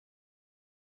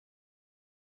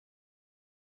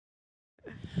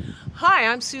Hi,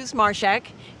 I'm Suze Marshak,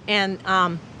 and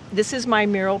this is my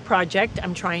mural project.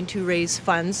 I'm trying to raise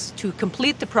funds to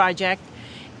complete the project,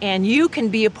 and you can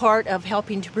be a part of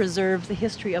helping to preserve the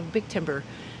history of big timber.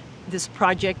 This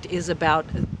project is about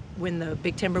when the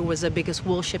big timber was the biggest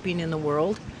wool shipping in the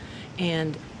world,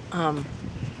 and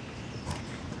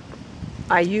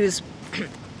I use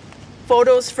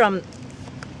photos from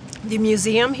the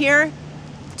museum here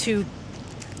to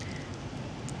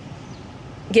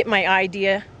get my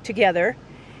idea together,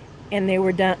 and they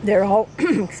were done. They're all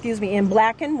excuse me, in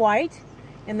black and white,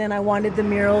 and then I wanted the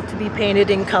mural to be painted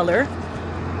in color.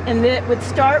 And it would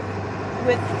start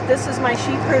with, this is my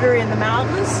sheep herder in the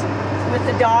mountains with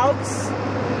the dogs,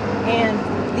 and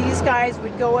these guys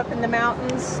would go up in the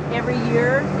mountains every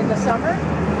year in the summer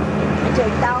and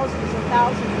take thousands and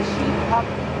thousands of sheep up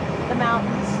the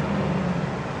mountains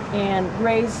and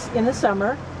graze in the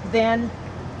summer. Then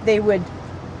they would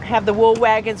have the wool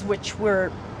wagons, which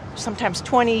were sometimes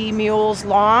 20 mules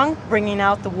long, bringing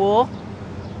out the wool.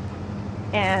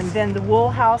 And then the wool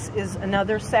house is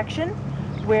another section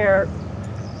where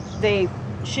they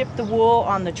ship the wool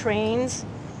on the trains,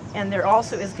 and there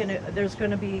also is there's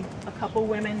going to be a couple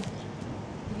women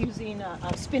using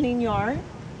a spinning yarn,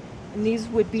 and these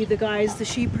would be the guys, the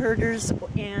sheep herders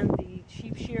and the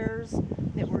sheep shearers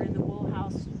that were in the wool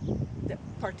house that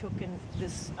partook in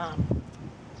this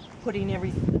putting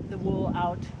the wool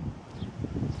out.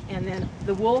 And then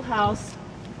the wool house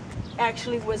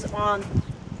actually was on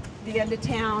the end of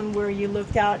town where you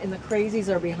looked out, and the crazies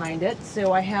are behind it.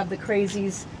 So I have the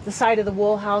crazies, the side of the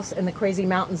wool house, and the crazy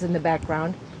mountains in the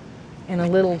background, and a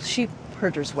little sheep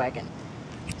herder's wagon.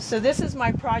 So this is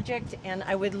my project, and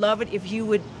I would love it if you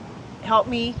would help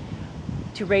me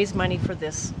to raise money for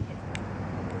this.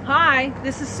 Hi,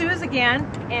 this is Suze again,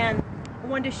 and I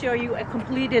wanted to show you a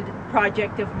completed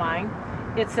project of mine.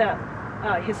 It's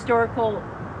a historical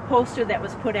poster that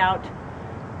was put out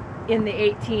in the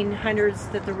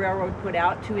 1800s that the railroad put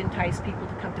out to entice people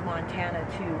to come to Montana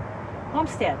to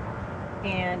homestead.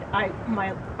 And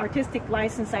my artistic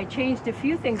license, I changed a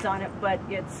few things on it, but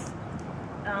it's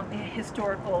a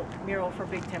historical mural for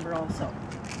big timber also.